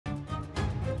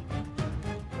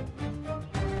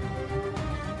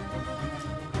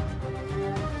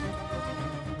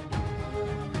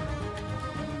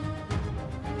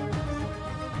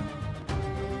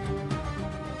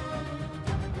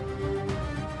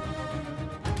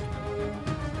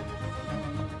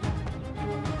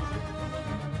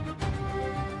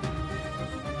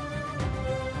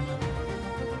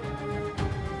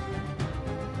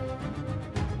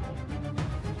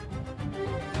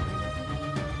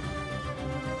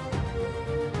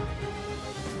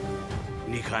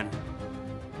Nihan,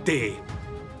 te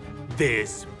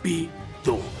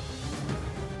despido.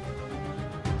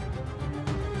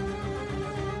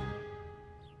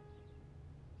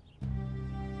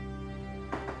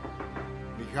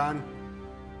 Nihan.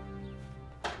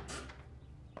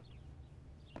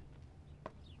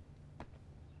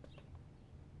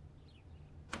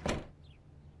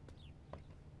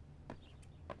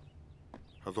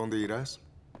 ¿A dónde irás?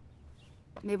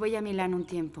 Me voy a Milán un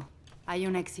tiempo. Hay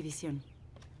una exhibición.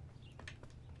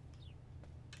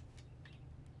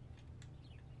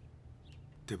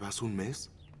 ¿Te vas un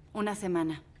mes? Una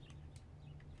semana.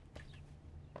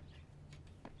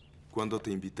 ¿Cuándo te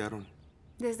invitaron?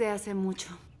 Desde hace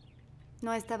mucho.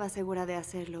 No estaba segura de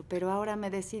hacerlo, pero ahora me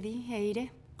decidí e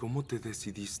iré. ¿Cómo te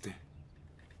decidiste?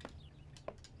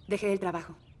 Dejé el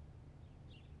trabajo.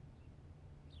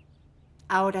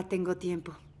 Ahora tengo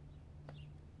tiempo.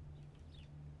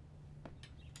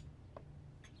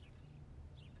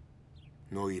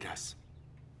 No irás.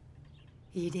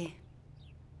 Iré.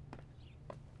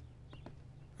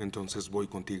 Entonces voy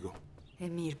contigo.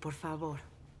 Emir, por favor.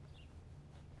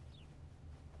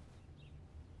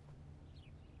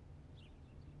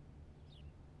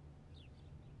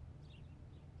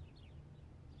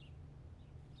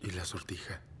 ¿Y la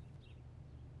sortija?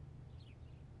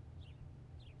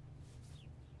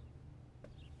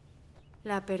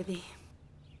 La perdí.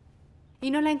 Y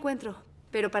no la encuentro,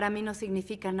 pero para mí no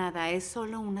significa nada. Es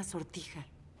solo una sortija.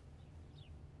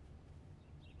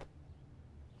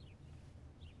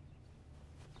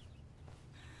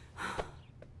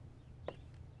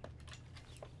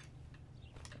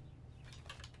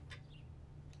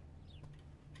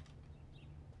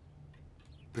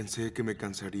 Pensé que me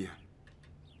cansaría,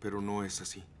 pero no es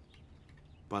así.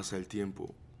 Pasa el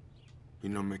tiempo y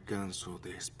no me canso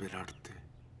de esperarte.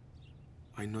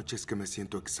 Hay noches que me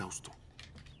siento exhausto.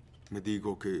 Me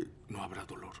digo que no habrá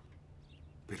dolor,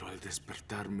 pero al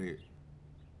despertarme,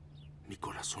 mi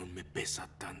corazón me pesa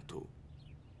tanto.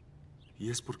 Y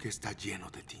es porque está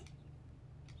lleno de ti.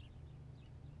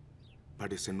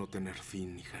 Parece no tener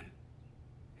fin, Nihan.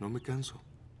 No me canso.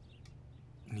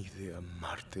 Ni de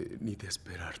amarte, ni de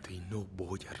esperarte, y no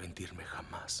voy a rendirme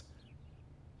jamás.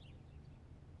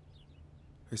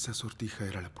 Esa sortija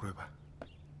era la prueba.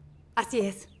 Así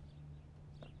es.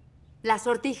 La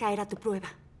sortija era tu prueba.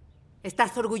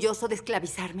 ¿Estás orgulloso de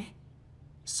esclavizarme?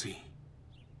 Sí.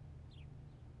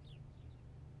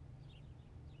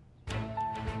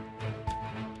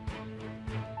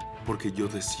 Porque yo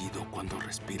decido cuándo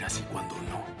respiras y cuándo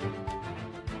no.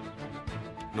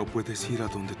 No puedes ir a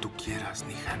donde tú quieras,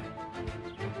 Nihan.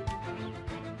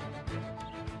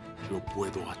 Yo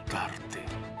puedo atarte,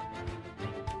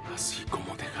 así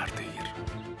como dejarte ir.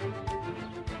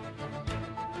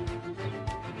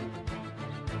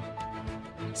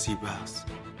 Si vas,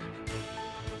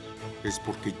 es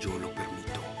porque yo lo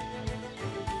permito.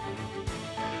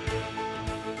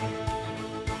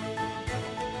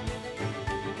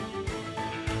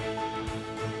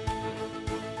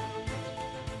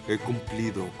 He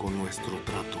cumplido con nuestro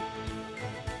trato.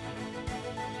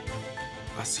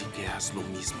 Así que haz lo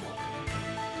mismo.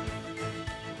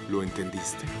 ¿Lo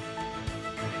entendiste?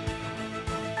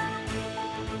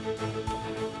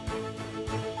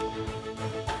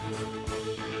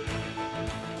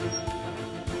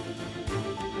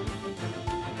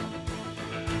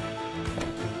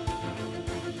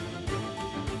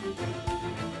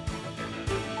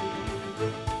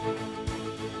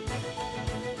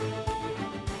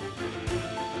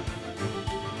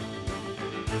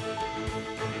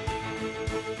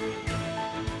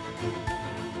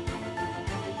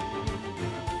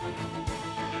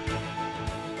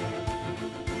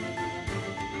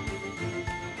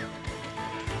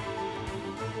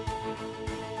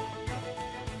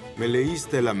 Me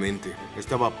leíste la mente.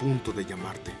 Estaba a punto de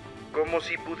llamarte. Como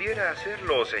si pudiera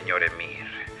hacerlo, señor Emir.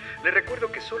 Le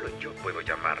recuerdo que solo yo puedo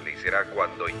llamarle y será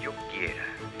cuando yo quiera.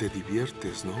 Te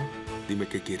diviertes, ¿no? Dime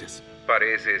qué quieres.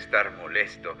 Parece estar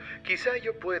molesto. Quizá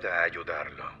yo pueda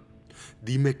ayudarlo.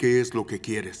 Dime qué es lo que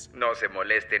quieres. No se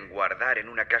moleste en guardar en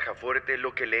una caja fuerte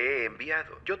lo que le he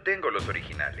enviado. Yo tengo los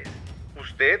originales.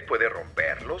 Usted puede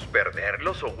romperlos,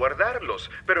 perderlos o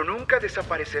guardarlos, pero nunca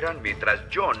desaparecerán mientras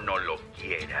yo no lo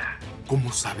quiera.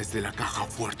 ¿Cómo sabes de la caja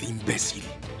fuerte, imbécil?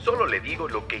 Solo le digo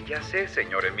lo que ya sé,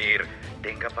 señor Emir.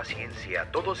 Tenga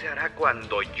paciencia, todo se hará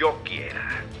cuando yo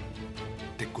quiera.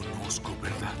 Te conozco,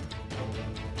 ¿verdad?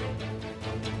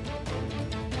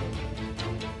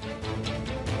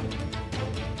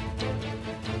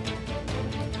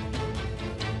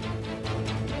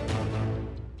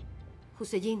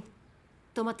 Hüseyin,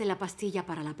 tómate la pastilla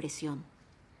para la presión.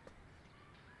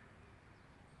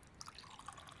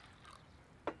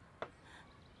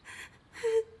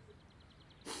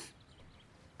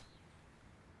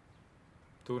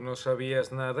 ¿Tú no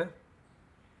sabías nada?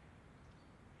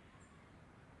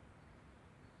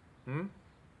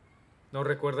 ¿No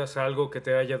recuerdas algo que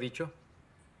te haya dicho?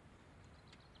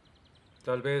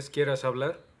 Tal vez quieras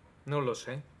hablar. No lo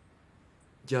sé.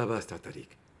 Ya basta, Tarik.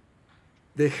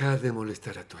 Deja de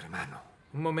molestar a tu hermano.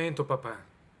 Un momento, papá.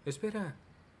 Espera.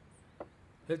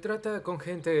 Él trata con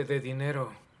gente de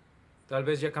dinero. Tal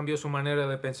vez ya cambió su manera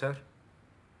de pensar.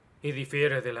 Y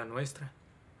difiere de la nuestra.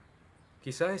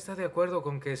 Quizá está de acuerdo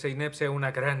con que Zeynep sea una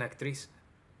gran actriz.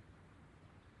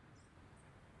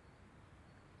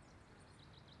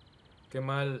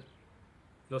 Kemal,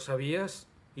 ¿lo sabías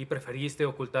y preferiste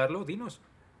ocultarlo? Dinos.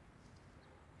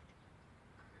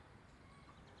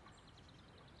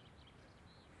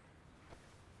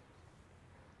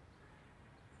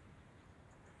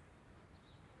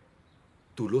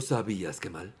 ¿Tú lo sabías,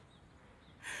 Kemal?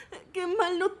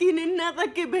 Kemal no tiene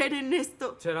nada que ver en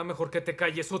esto. Será mejor que te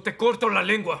calles o te corto la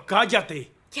lengua.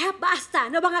 ¡Cállate! Ya basta,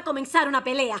 no van a comenzar una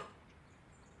pelea.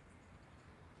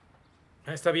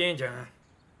 Está bien ya.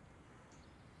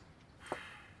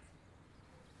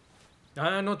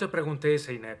 No te pregunté,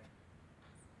 Zeynep.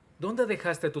 ¿Dónde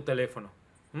dejaste tu teléfono?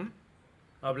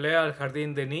 Hablé al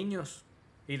jardín de niños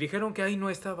y dijeron que ahí no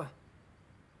estaba.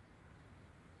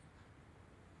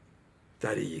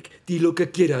 Tarik, di lo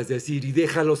que quieras decir y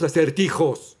deja los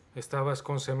acertijos. Estabas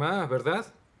con Sema,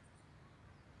 ¿verdad?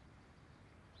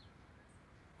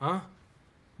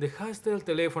 ¿Dejaste el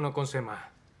teléfono con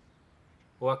Sema?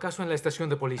 ¿O acaso en la estación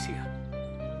de policía?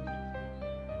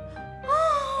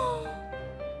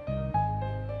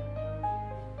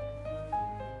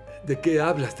 ¿De qué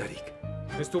hablas, Tarik?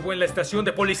 Estuvo en la estación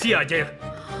de policía ayer.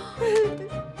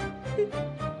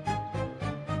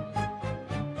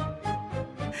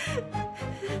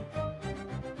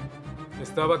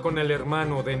 Estaba con el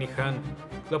hermano de Nihan.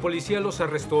 La policía los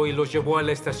arrestó y los llevó a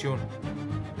la estación.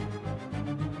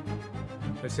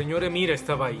 El señor Emir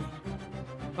estaba ahí.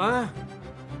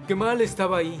 Kemal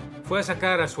estaba ahí. Fue a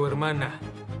sacar a su hermana.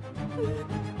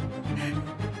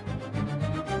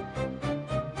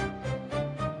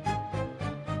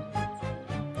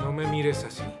 No me mires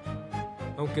así.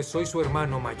 Aunque soy su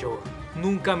hermano mayor,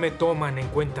 nunca me toman en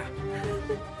cuenta.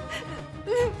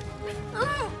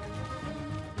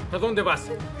 ¿A dónde vas?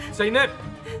 ¡Zeynep!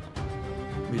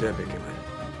 Mírame, Kemal.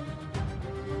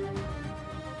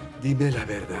 Dime la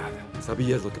verdad.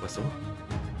 ¿Sabías lo que pasó?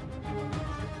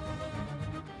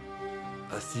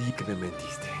 Así que me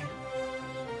mentiste.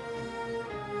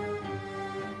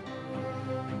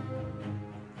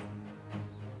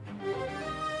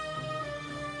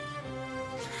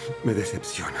 Me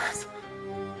decepcionas.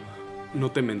 No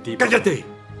te mentí, papá. ¡Cállate!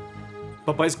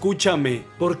 Papá, escúchame.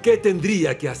 ¿Por qué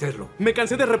tendría que hacerlo? Me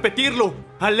cansé de repetirlo.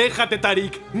 Aléjate,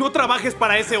 Tarik. No trabajes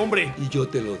para ese hombre. Y yo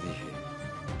te lo dije,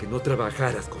 que no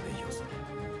trabajaras con ellos.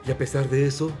 Y a pesar de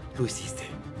eso, lo hiciste.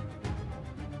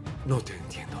 No te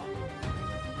entiendo.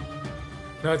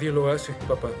 Nadie lo hace,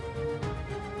 papá.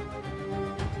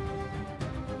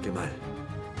 Kemal,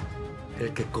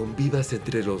 el que convivas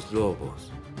entre los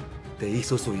lobos te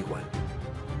hizo su igual.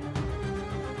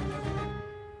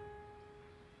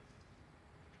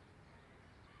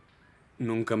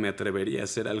 Nunca me atrevería a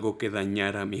hacer algo que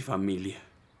dañara a mi familia.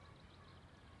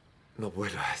 No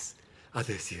vuelvas a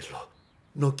decirlo.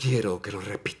 No quiero que lo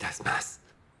repitas más.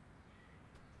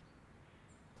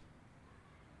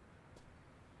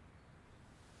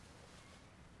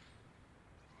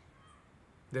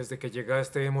 Desde que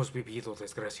llegaste hemos vivido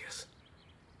desgracias.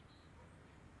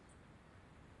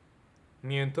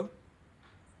 ¿Miento?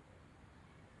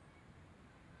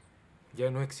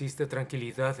 Ya no existe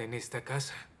tranquilidad en esta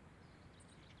casa.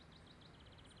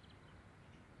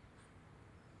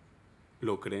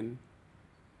 ¿Lo creen?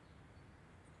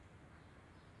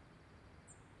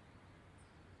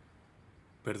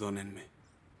 Perdónenme.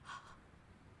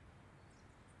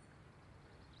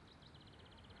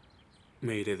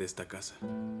 Me iré de esta casa.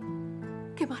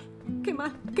 Kemal,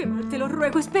 Kemal, Kemal, te lo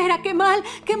ruego, espera, Kemal,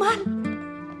 Kemal.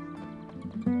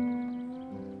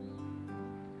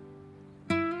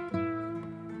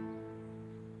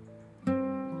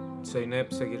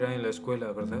 Zeynep seguirá en la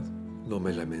escuela, ¿verdad? No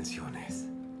me la menciones.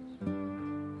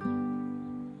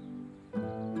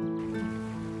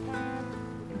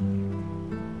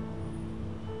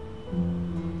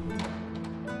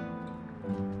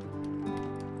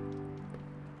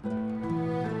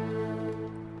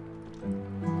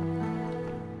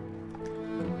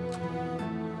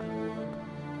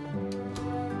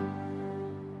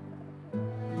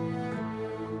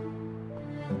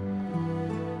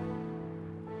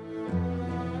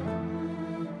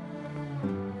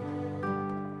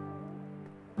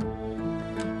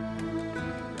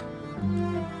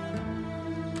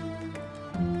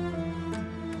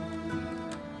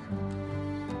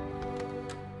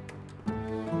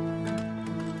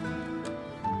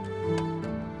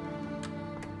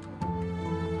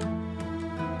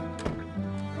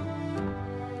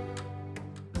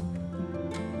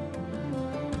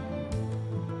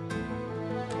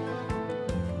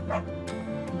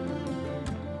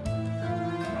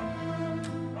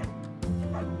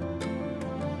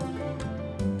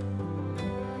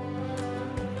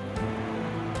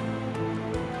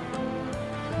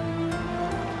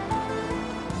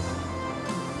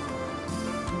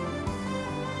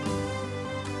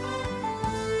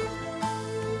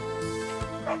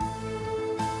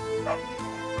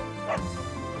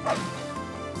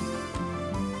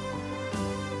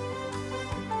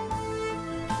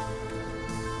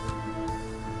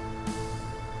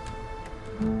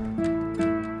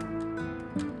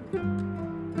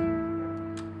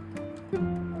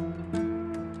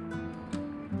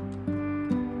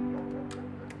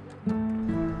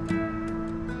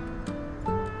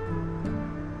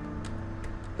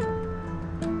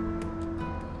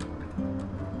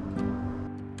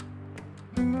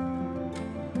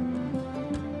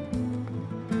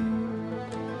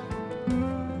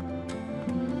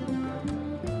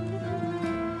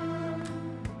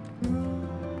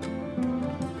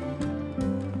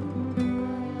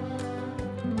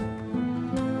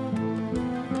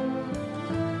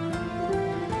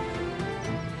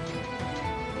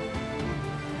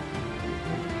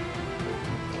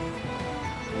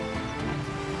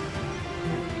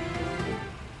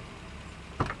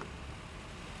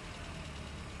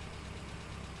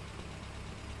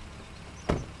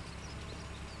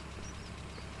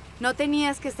 No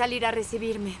tenías que salir a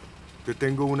recibirme. Te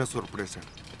tengo una sorpresa.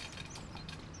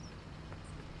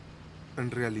 En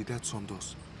realidad son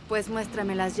dos. Pues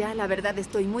muéstramelas ya. La verdad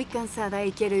estoy muy cansada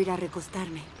y quiero ir a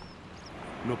recostarme.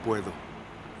 No puedo.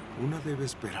 Una debe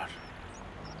esperar.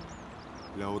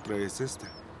 La otra es esta.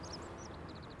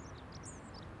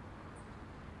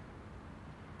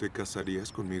 ¿Te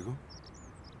casarías conmigo?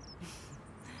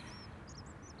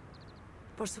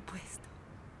 Por supuesto.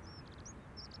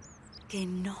 Que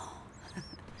no.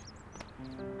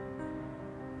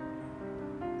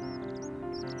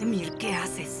 Emir, ¿qué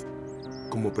haces?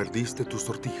 Como perdiste tu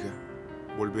sortija,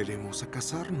 volveremos a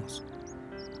casarnos.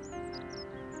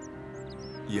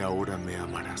 Y ahora me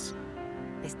amarás.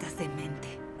 Estás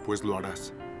demente. Pues lo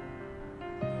harás.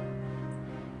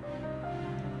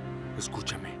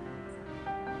 Escúchame.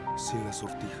 Sin la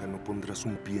sortija no pondrás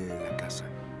un pie en la casa.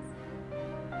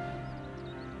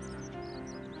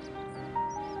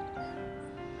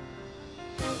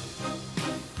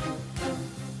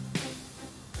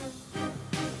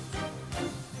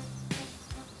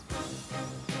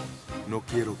 No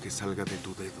quiero que salga de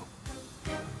tu dedo.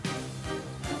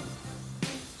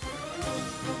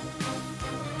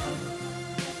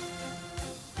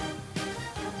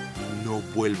 No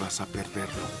vuelvas a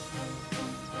perderlo.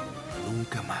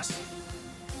 Nunca más.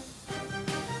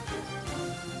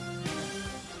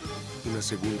 Una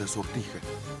segunda sortija.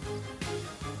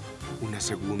 Una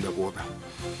segunda boda.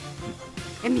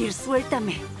 Emir,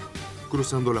 suéltame.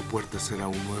 Cruzando la puerta será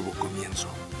un nuevo comienzo.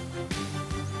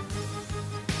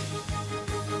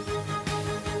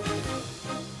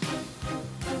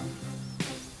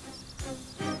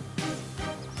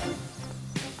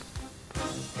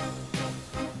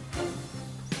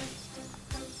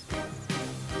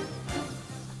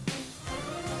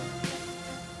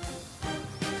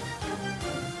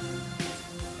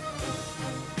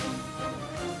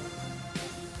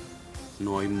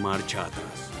 No hay marcha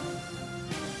atrás.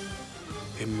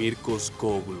 Emir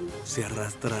Kozcuoğlu se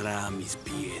arrastrará a mis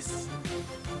pies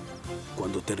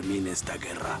cuando termine esta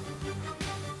guerra.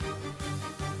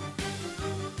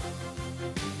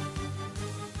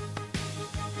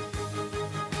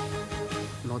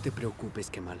 No te preocupes,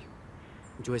 Kemal.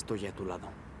 Yo estoy a tu lado.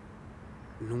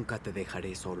 Nunca te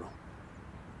dejaré solo.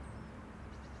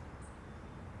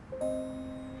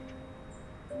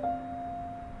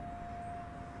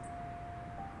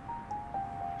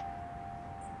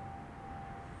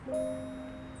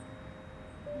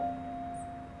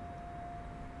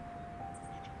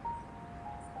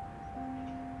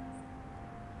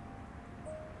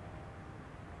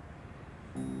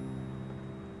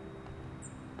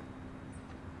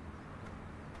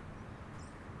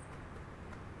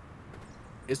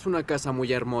 Es una casa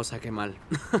muy hermosa, Kemal.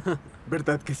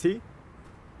 ¿Verdad que sí?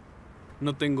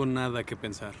 No tengo nada que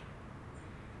pensar.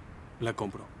 La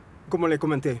compro. Como le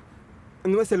comenté,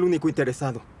 no es el único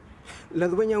interesado. La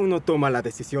dueña aún no toma la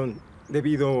decisión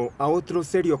debido a otro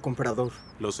serio comprador.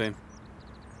 Lo sé.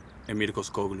 Emir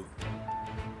Kozcuoğlu.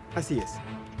 Así es.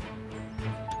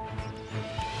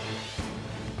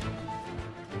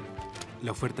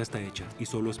 La oferta está hecha y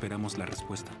solo esperamos la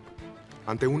respuesta.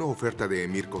 Ante una oferta de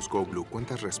Emir Kozcuoğlu,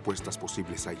 ¿cuántas respuestas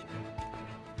posibles hay?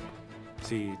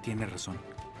 Sí, tiene razón.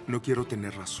 No quiero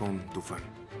tener razón, Tufan.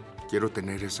 Quiero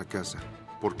tener esa casa,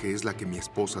 porque es la que mi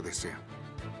esposa desea.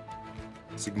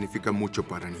 Significa mucho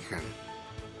para Nihan.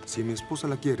 Si mi esposa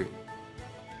la quiere,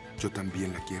 yo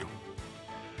también la quiero.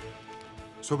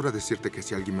 Sobra decirte que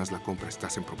si alguien más la compra,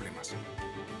 estás en problemas.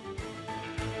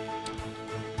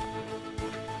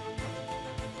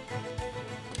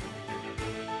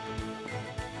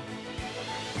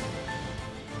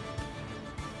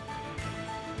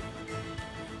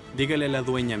 Dígale a la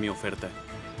dueña mi oferta.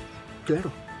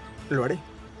 Claro, lo haré.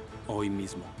 Hoy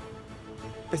mismo.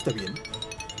 Está bien.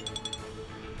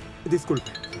 Disculpe.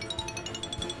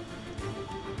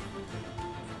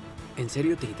 ¿En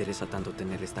serio te interesa tanto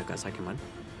tener esta casa, Kemal?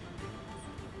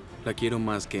 La quiero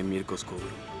más que Emir Kozcuoğlu.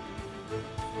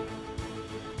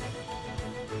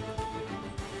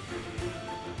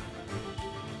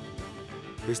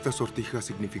 Esta sortija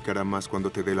significará más cuando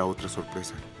te dé la otra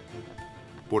sorpresa.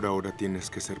 Por ahora tienes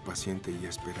que ser paciente y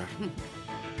esperar.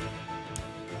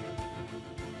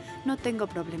 No tengo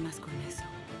problemas con eso.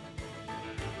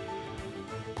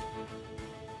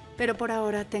 Pero por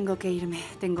ahora tengo que irme.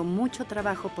 Tengo mucho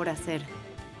trabajo por hacer.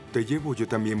 Te llevo, yo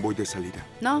también voy de salida.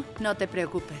 No, no te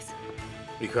preocupes.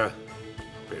 Hija,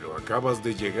 pero acabas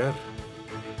de llegar.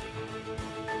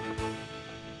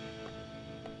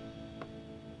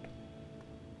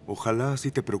 Ojalá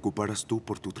así te preocuparas tú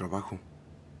por tu trabajo.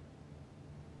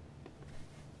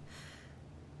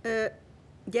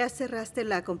 ¿Ya cerraste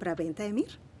la compraventa,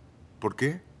 Emir? ¿Por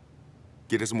qué?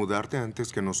 ¿Quieres mudarte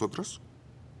antes que nosotros?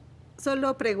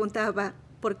 Solo preguntaba,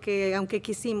 porque aunque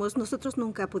quisimos, nosotros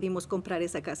nunca pudimos comprar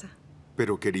esa casa.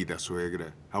 Pero querida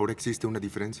suegra, ahora existe una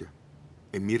diferencia.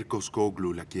 Emir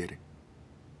Kozcuoğlu la quiere.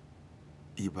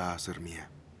 Y va a ser mía.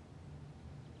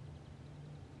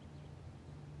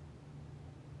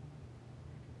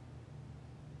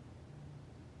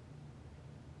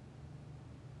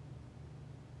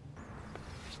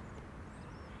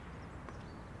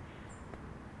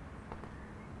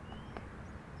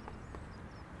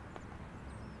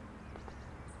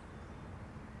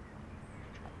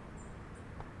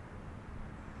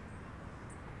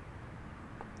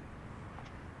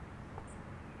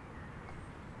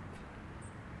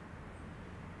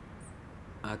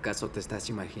 ¿Acaso te estás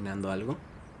imaginando algo?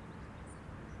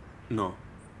 No.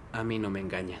 A mí no me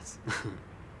engañas.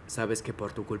 Sabes que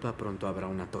por tu culpa pronto habrá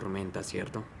una tormenta,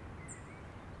 ¿cierto?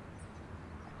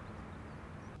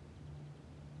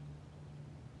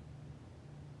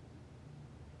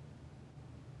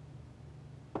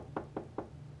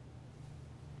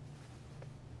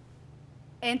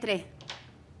 Entre.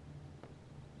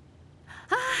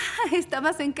 ¡Ah!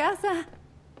 Estabas en casa.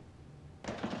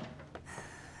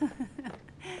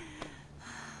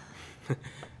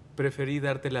 Preferí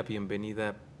darte la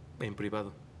bienvenida en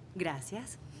privado.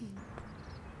 Gracias.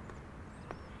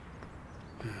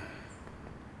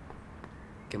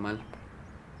 Kemal,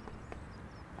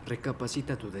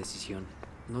 recapacita tu decisión.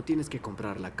 No tienes que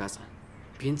comprar la casa.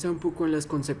 Piensa un poco en las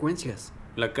consecuencias.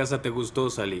 La casa te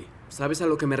gustó, Salí. ¿Sabes a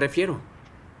lo que me refiero?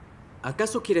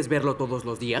 ¿Acaso quieres verlo todos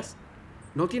los días?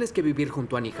 No tienes que vivir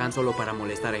junto a Nihan solo para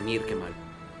molestar a Emir, Kemal.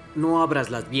 No abras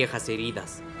las viejas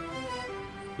heridas.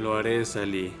 Lo haré,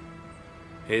 Salí.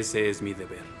 Ese es mi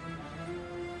deber.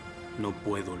 No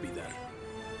puedo olvidar.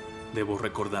 Debo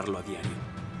recordarlo a diario.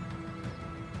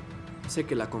 Sé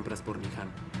que la compras por Nihan.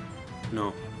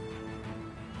 No.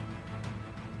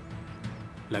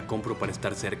 La compro para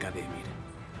estar cerca de Emir.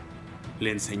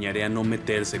 Le enseñaré a no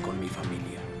meterse con mi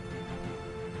familia.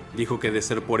 Dijo que de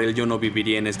ser por él yo no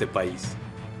viviría en este país.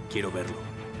 Quiero verlo.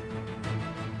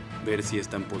 Ver si es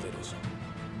tan poderoso.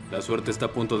 La suerte está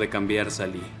a punto de cambiar,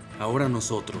 Salí. Ahora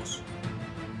nosotros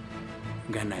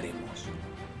ganaremos.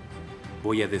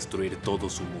 Voy a destruir todo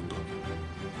su mundo.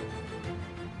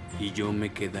 Y yo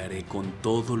me quedaré con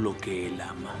todo lo que él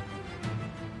ama.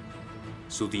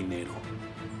 Su dinero.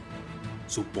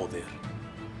 Su poder.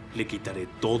 Le quitaré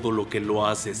todo lo que lo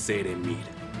hace ser Emir.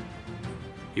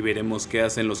 Y veremos qué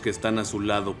hacen los que están a su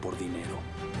lado por dinero.